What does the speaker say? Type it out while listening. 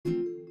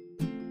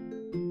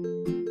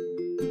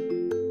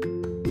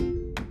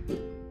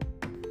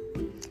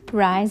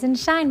Rise and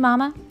shine,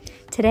 Mama.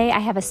 Today I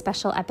have a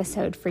special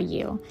episode for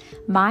you.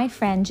 My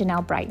friend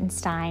Janelle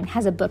Breitenstein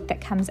has a book that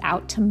comes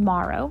out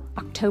tomorrow,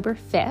 October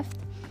 5th,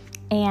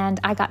 and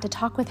I got to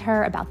talk with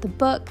her about the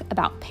book,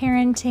 about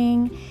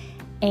parenting,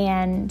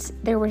 and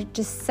there were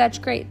just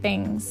such great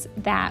things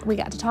that we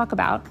got to talk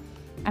about.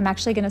 I'm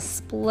actually going to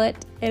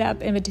split it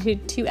up into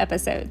two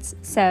episodes.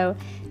 So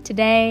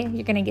today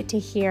you're going to get to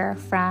hear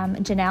from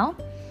Janelle,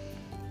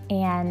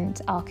 and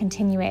I'll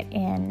continue it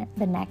in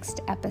the next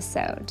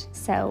episode.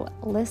 So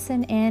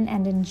listen in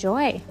and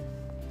enjoy.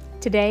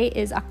 Today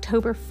is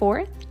October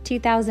 4th,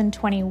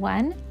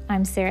 2021.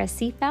 I'm Sarah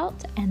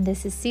Seafelt, and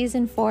this is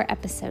Season 4,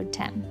 Episode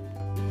 10.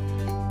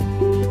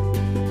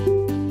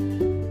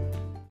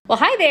 Well,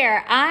 hi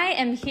there. I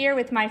am here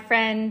with my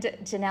friend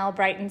Janelle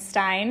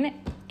Breitenstein,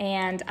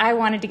 and I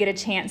wanted to get a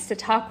chance to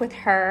talk with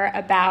her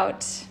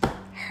about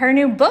her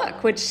new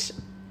book, which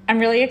I'm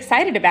really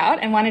excited about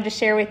and wanted to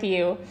share with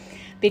you,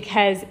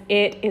 because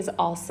it is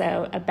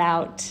also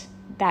about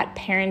that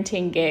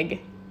parenting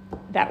gig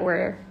that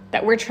we're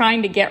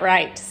trying to get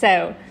right.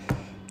 So,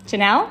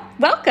 Janelle,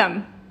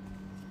 welcome.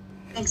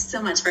 Thanks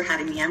so much for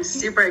having me. I'm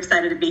super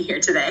excited to be here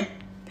today.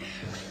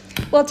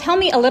 Well, tell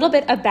me a little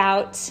bit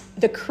about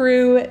the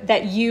crew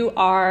that you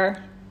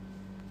are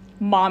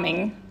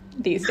momming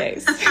these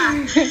days.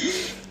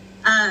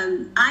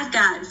 I've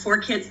got 4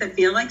 kids that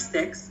feel like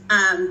 6.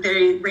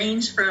 They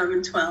range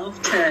from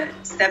 12 to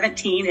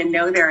 17, and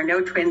no, there are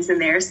no twins in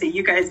there, so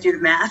you guys do the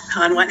math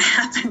on what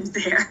happens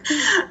there.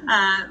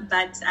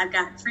 But I've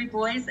got 3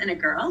 boys and a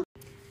girl.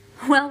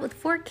 Well, with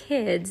 4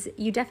 kids,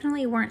 you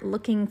definitely weren't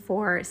looking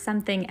for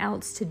something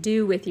else to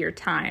do with your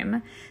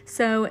time.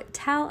 So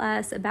tell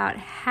us about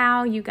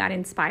how you got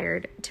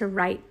inspired to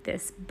write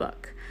this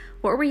book.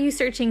 What were you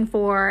searching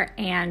for,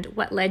 and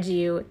what led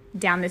you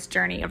down this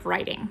journey of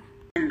writing?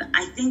 And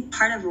I think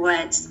part of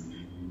what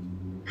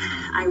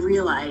I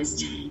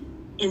realized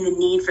in the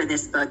need for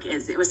this book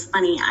is, it was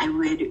funny, I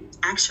would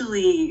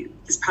actually,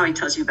 this probably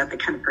tells you about the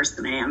kind of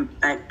person I am,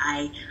 but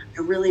I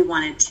really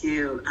wanted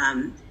to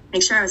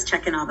make sure I was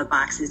checking all the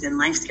boxes in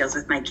life skills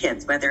with my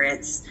kids, whether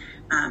it's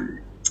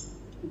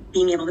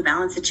being able to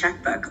balance a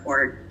checkbook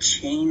or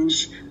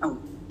change a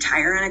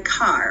tire on a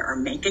car or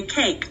make a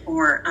cake,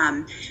 or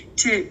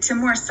to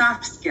more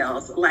soft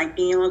skills like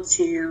being able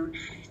to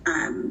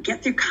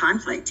get through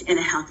conflict in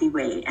a healthy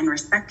way and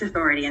respect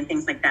authority and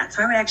things like that.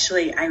 So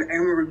I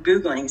remember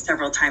Googling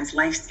several times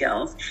life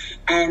skills.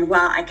 And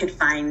while I could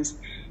find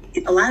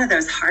a lot of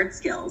those hard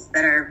skills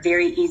that are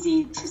very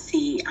easy to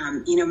see,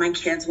 my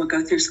kids will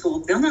go through school.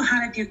 They'll know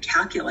how to do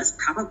calculus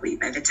probably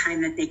by the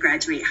time that they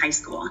graduate high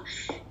school.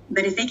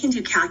 But if they can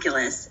do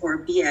calculus or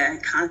be a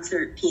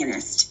concert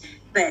pianist,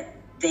 but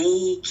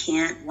they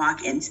can't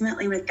walk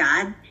intimately with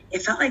God,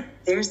 it felt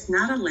like there's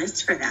not a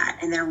list for that.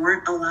 And there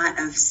weren't a lot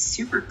of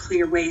super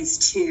clear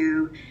ways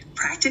to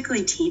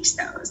practically teach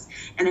those.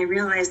 And I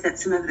realized that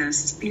some of those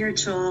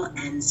spiritual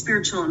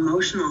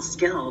emotional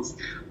skills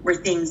were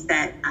things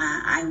that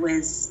I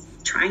was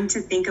trying to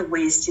think of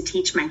ways to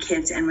teach my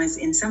kids, and was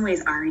in some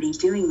ways already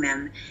doing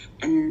them.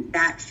 And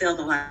that filled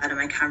a lot of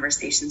my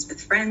conversations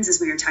with friends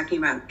as we were talking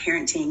about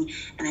parenting.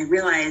 And I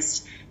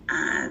realized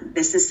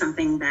this is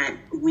something that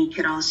we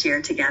could all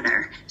share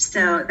together.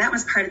 So that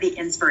was part of the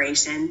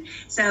inspiration.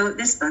 So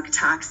this book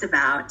talks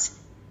about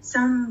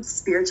some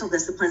spiritual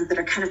disciplines that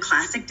are kind of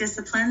classic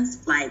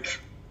disciplines, like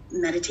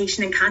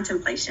meditation and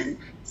contemplation,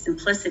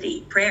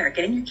 simplicity, prayer,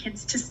 getting your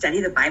kids to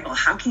study the Bible.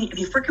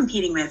 If we're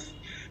competing with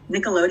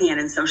Nickelodeon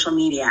and social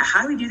media,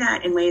 how do we do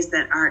that in ways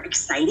that are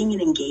exciting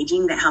and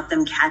engaging, that help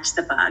them catch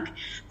the bug?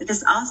 But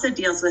this also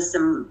deals with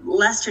some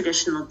less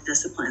traditional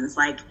disciplines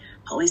like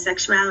holy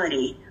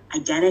sexuality,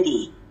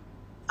 identity,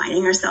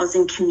 finding ourselves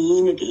in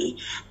community.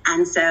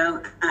 And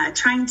so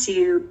trying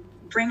to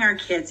bring our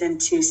kids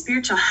into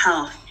spiritual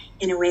health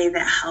in a way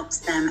that helps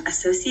them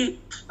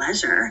associate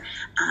pleasure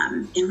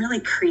in really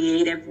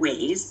creative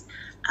ways.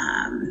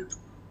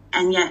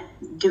 And yet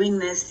doing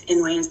this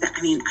in ways that,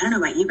 I don't know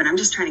about you, but I'm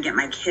just trying to get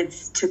my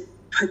kids to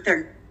put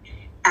their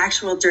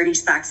actual dirty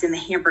socks in the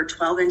hamper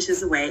 12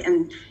 inches away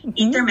and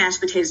eat their mashed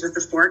potatoes with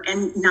a fork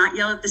and not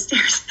yell up the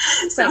stairs.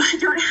 So I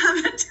don't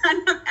have a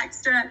ton of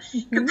extra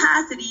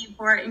capacity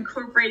for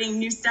incorporating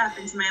new stuff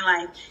into my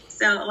life.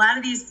 So a lot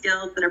of these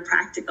skills that are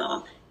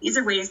practical, these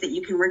are ways that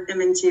you can work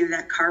them into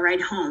that car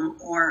ride home,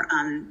 or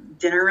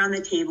dinner around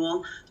the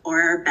table,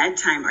 or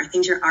bedtime, or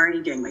things you're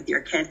already doing with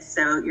your kids.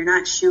 So you're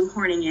not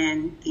shoehorning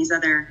in these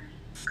other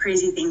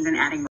crazy things and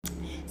adding more.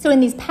 So in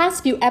these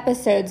past few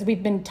episodes,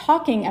 we've been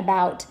talking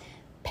about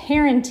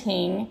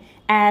parenting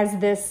as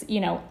this,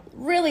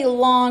 really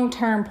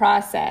long-term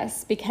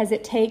process, because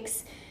it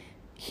takes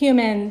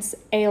humans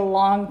a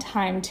long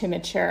time to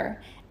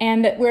mature.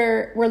 And that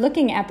we're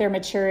looking at their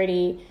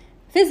maturity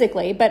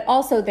physically, but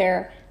also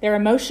their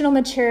emotional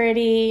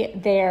maturity,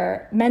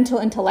 their mental,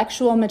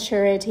 intellectual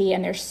maturity,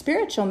 and their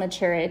spiritual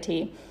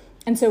maturity.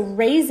 And so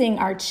raising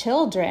our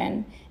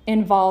children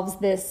involves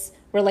this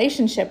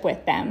relationship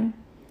with them,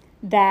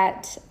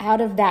 that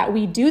out of that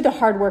we do the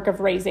hard work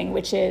of raising,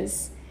 which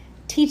is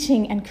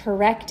teaching and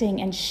correcting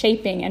and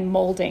shaping and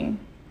molding.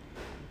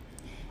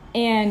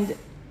 And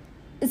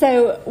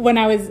so when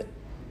I was,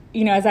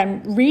 as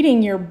I'm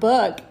reading your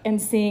book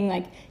and seeing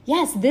like,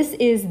 yes, this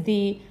is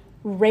the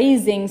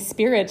raising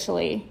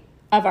spiritually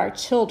of our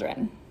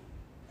children.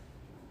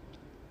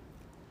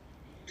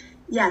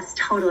 Yes,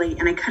 totally.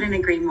 And I couldn't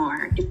agree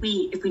more. If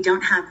we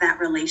don't have that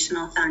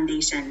relational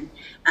foundation,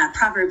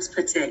 Proverbs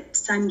puts it,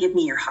 son, give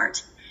me your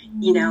heart,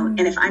 and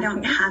if I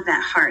don't have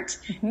that heart,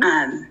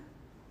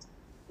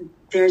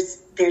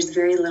 there's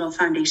very little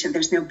foundation.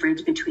 There's no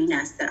bridge between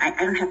us that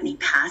I don't have any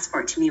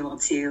passport to be able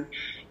to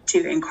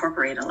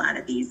incorporate a lot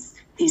of these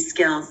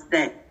skills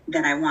that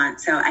I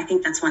want. So I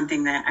think that's one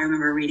thing that I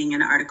remember reading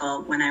an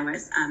article when I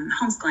was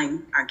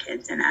homeschooling our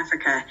kids in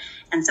Africa,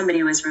 and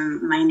somebody was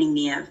reminding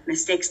me of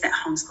mistakes that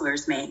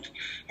homeschoolers make.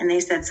 And they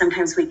said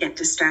sometimes we get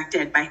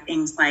distracted by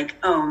things like,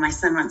 oh, my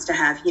son wants to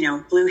have,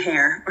 blue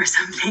hair or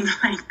something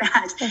like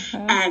that.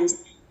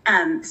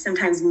 And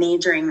sometimes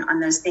majoring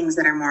on those things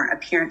that are more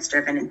appearance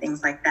driven and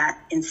things like that,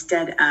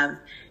 instead of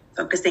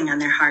focusing on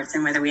their hearts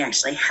and whether we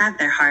actually have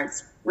their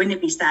hearts. Wouldn't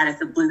it be sad if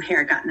the blue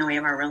hair got in the way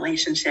of our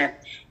relationship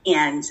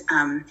and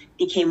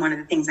became one of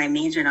the things I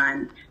majored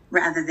on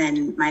rather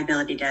than my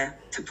ability to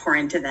pour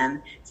into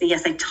them? So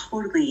yes, I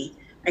totally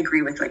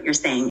agree with what you're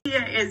saying. The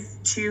idea is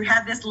to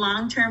have this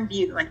long-term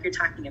view like you're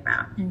talking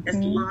about, this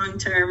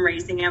long-term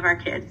raising of our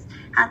kids.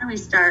 How do we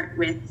start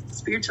with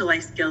spiritual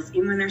life skills,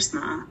 even when they're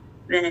small,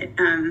 that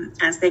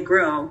as they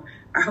grow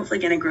are hopefully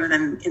going to grow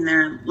them in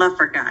their love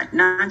for God,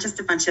 not just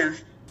a bunch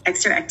of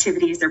extra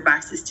activities or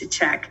boxes to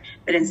check,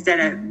 but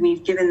instead of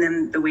we've given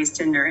them the ways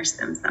to nourish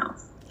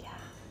themselves.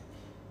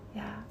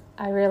 Yeah,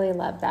 I really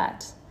love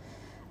that.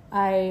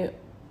 I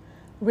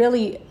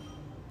really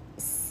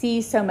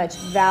see so much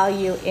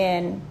value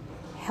in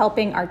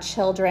helping our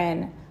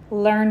children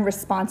learn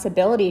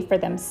responsibility for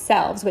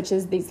themselves, which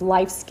is these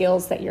life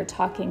skills that you're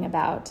talking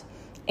about,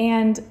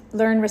 and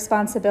learn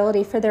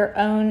responsibility for their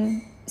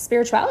own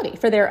spirituality,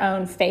 for their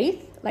own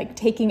faith, like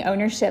taking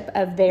ownership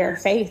of their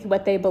faith,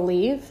 what they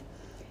believe,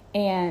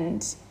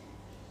 and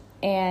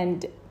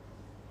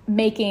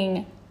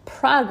making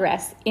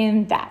progress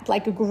in that,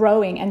 like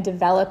growing and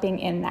developing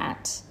in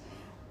that,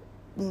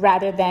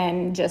 rather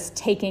than just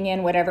taking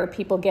in whatever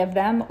people give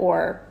them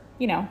or,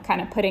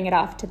 kind of putting it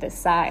off to the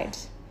side.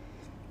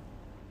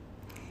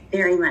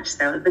 Very much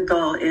so. The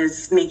goal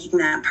is making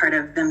that part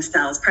of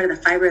themselves, part of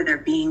the fiber of their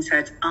being. So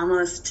it's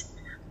almost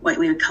what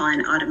we would call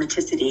an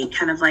automaticity,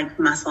 kind of like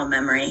muscle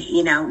memory.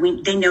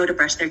 They know to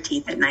brush their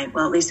teeth at night.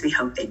 Well, at least we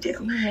hope they do.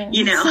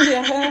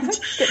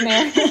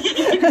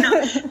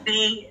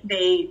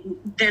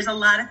 There's a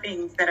lot of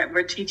things that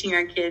we're teaching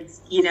our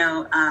kids.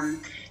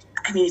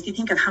 If you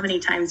think of how many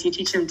times you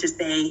teach them to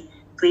say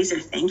please or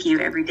thank you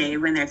every day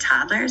when they're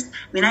toddlers.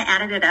 I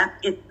added it up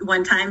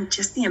one time,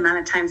 just the amount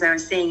of times I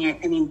was saying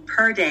it,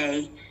 per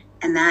day,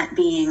 and that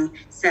being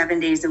 7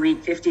 days a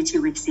week, 52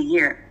 weeks a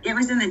year, it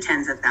was in the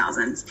tens of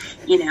thousands,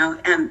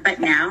 but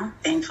now,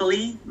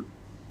 thankfully,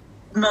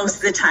 most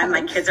of the time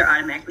my kids are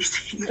automatically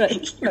saying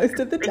thank you. Most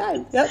of the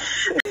time, yep.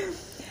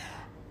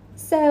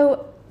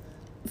 So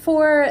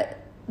for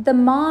the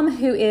mom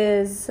who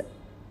is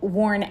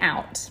worn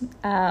out,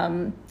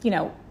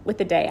 with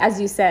the day,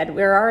 as you said,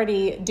 we're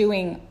already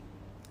doing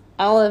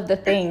all of the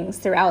things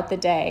throughout the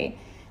day.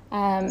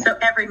 So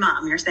every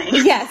mom, you're saying?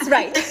 Yes,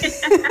 right.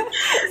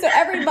 So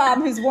every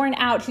mom who's worn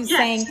out, who's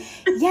saying,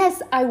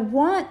 yes, I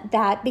want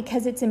that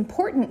because it's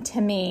important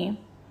to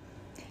me.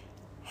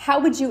 How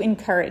would you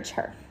encourage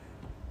her?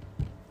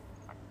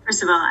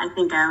 First of all, I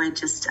think I would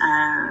just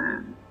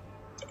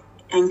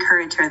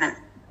encourage her that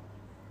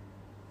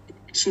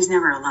she's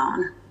never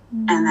alone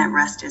and that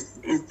rest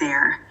is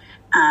there.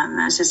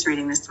 I was just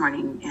reading this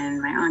morning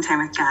in my own time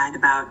with God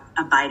about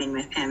abiding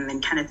with him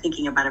and kind of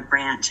thinking about a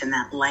branch and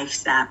that life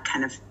sap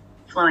kind of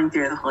flowing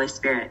through the Holy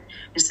Spirit.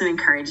 I just want to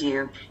encourage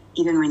you,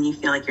 even when you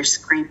feel like you're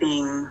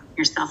scraping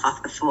yourself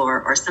off the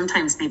floor, or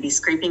sometimes maybe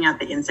scraping out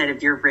the inside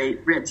of your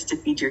ribs to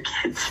feed your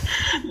kids,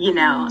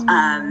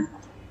 I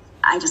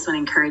just want to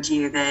encourage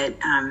you that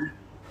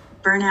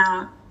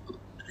burnout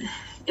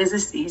is a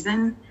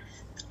season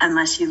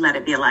unless you let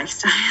it be a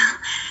lifestyle.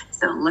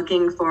 So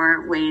looking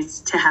for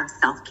ways to have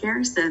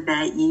self-care so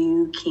that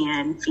you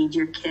can feed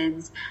your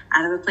kids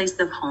out of a place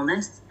of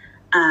wholeness,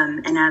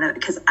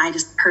 because I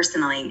just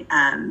personally,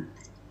 I'm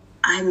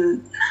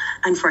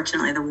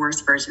unfortunately the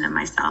worst version of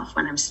myself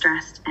when I'm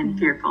stressed and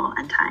fearful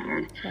and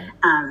tired. Right.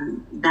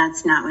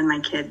 That's not when my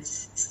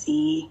kids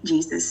see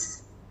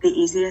Jesus the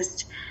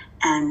easiest.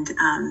 And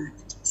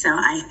so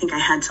I think I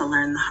had to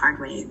learn the hard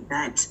way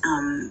that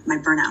my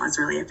burnout was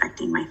really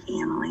affecting my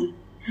family.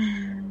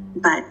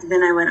 But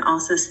then I would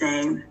also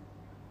say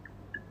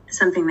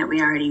something that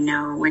we already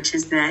know, which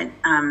is that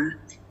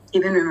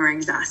even when we're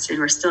exhausted,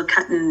 we're still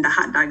cutting the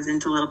hot dogs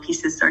into little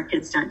pieces so our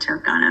kids don't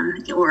choke on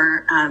them.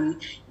 Or,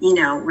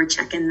 we're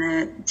checking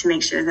to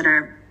make sure that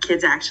our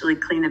kids actually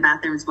clean the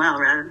bathrooms well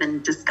rather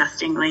than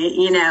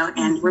disgustingly,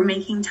 and we're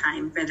making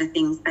time for the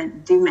things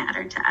that do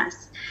matter to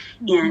us.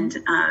 And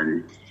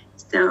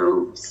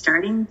So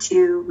starting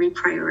to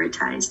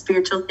reprioritize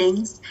spiritual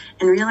things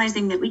and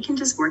realizing that we can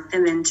just work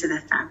them into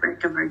the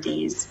fabric of our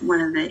days. One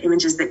of the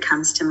images that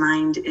comes to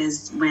mind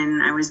is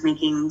when I was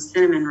making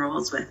cinnamon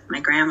rolls with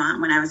my grandma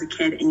when I was a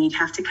kid, and you'd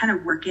have to kind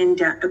of work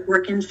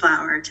in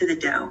flour to the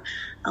dough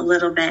a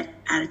little bit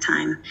at a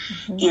time.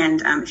 Mm-hmm.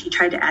 And if you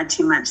tried to add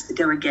too much, the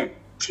dough would get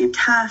too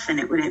tough and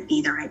it wouldn't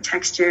be the right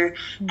texture.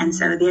 Mm-hmm. And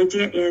so the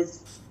idea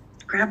is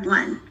grab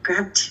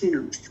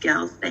two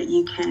skills that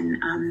you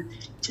can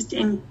just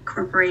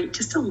incorporate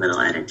just a little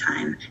at a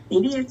time.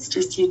 Maybe it's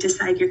just you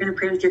decide you're going to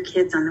pray with your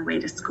kids on the way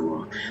to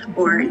school,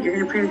 or you're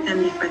going to pray with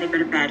them before they go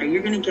to bed, or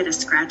you're going to get a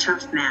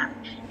scratch-off map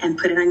and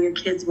put it on your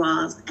kids'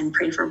 walls and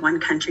pray for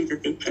one country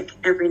that they pick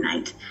every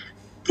night.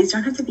 These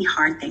don't have to be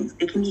hard things.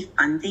 They can be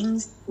fun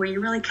things where you're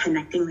really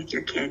connecting with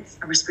your kids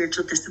over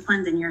spiritual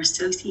disciplines, and you're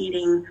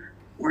associating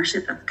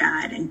worship of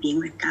God and being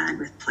with God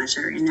with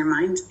pleasure in their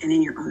minds and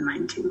in your own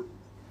mind too.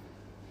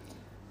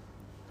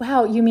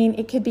 Wow, you mean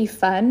it could be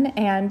fun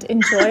and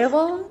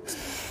enjoyable?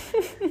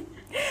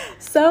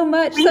 So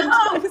much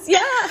sometimes.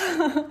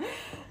 Yeah.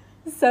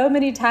 So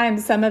many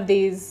times some of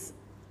these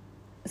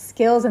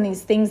skills and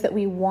these things that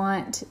we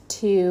want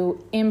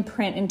to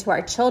imprint into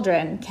our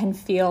children can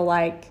feel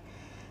like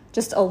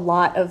just a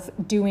lot of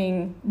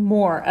doing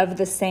more of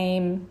the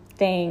same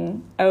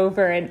thing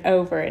over and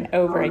over and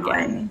over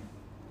again.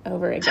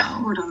 Over again.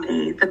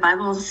 Totally. The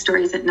Bible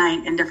stories at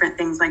night and different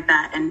things like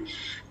that.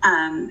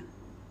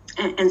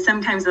 And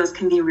sometimes those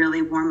can be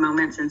really warm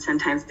moments, and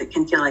sometimes it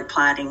can feel like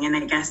plodding. And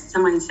I guess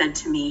someone said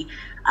to me,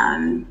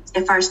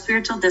 if our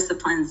spiritual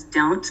disciplines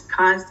don't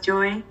cause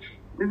joy,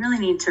 we really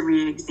need to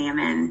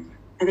re-examine,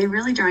 are they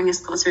really drawing us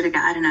closer to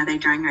God, and are they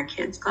drawing our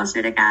kids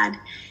closer to God?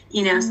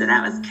 So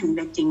that was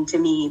convicting to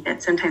me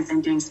that sometimes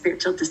I'm doing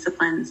spiritual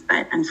disciplines,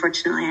 but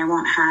unfortunately I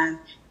won't have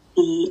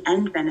the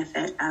end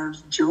benefit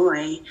of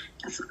joy.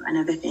 That's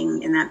another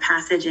thing in that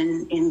passage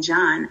in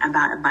John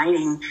about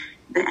abiding.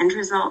 The end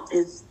result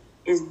is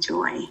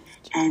joy,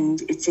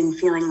 and it's in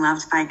feeling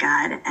loved by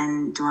God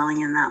and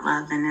dwelling in that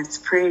love. And it's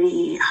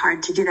pretty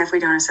hard to do that if we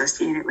don't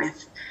associate it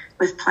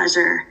with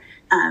pleasure.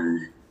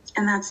 And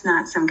that's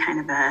not some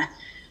kind of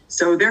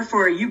so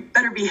therefore you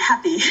better be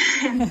happy.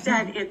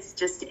 Instead, it's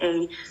just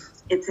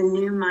it's a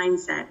new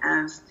mindset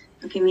of,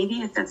 okay,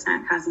 maybe if that's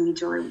not causing me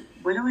joy,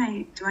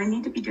 do I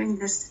need to be doing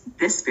this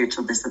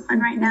spiritual discipline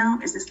right now?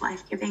 Is this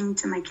life-giving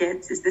to my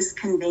kids? Is this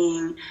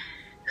conveying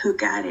who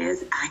God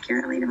is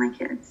accurately to my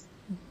kids?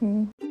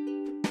 Mm-hmm.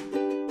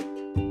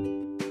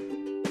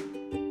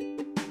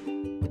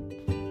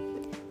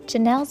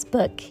 Janelle's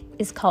book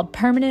is called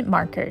Permanent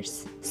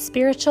Markers: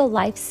 Spiritual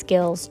Life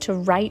Skills to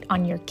Write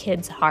on Your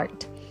Kid's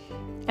Heart.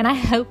 And I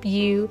hope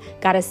you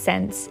got a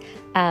sense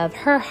of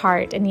her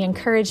heart and the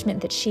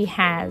encouragement that she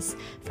has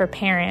for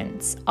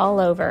parents all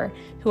over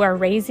who are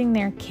raising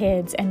their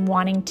kids and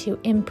wanting to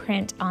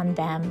imprint on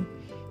them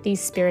these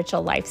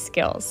spiritual life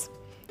skills.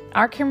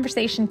 Our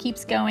conversation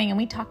keeps going, and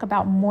we talk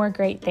about more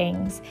great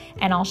things,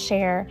 and I'll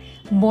share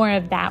more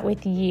of that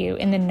with you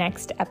in the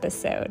next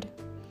episode.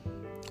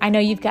 I know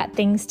you've got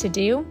things to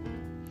do.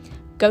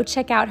 Go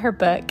check out her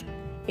book.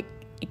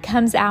 It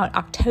comes out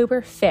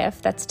October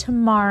 5th. That's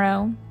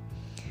tomorrow.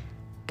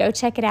 Go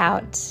check it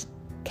out.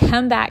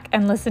 Come back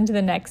and listen to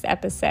the next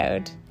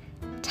episode.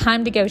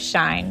 Time to go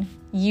shine.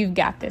 You've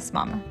got this,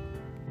 Mama.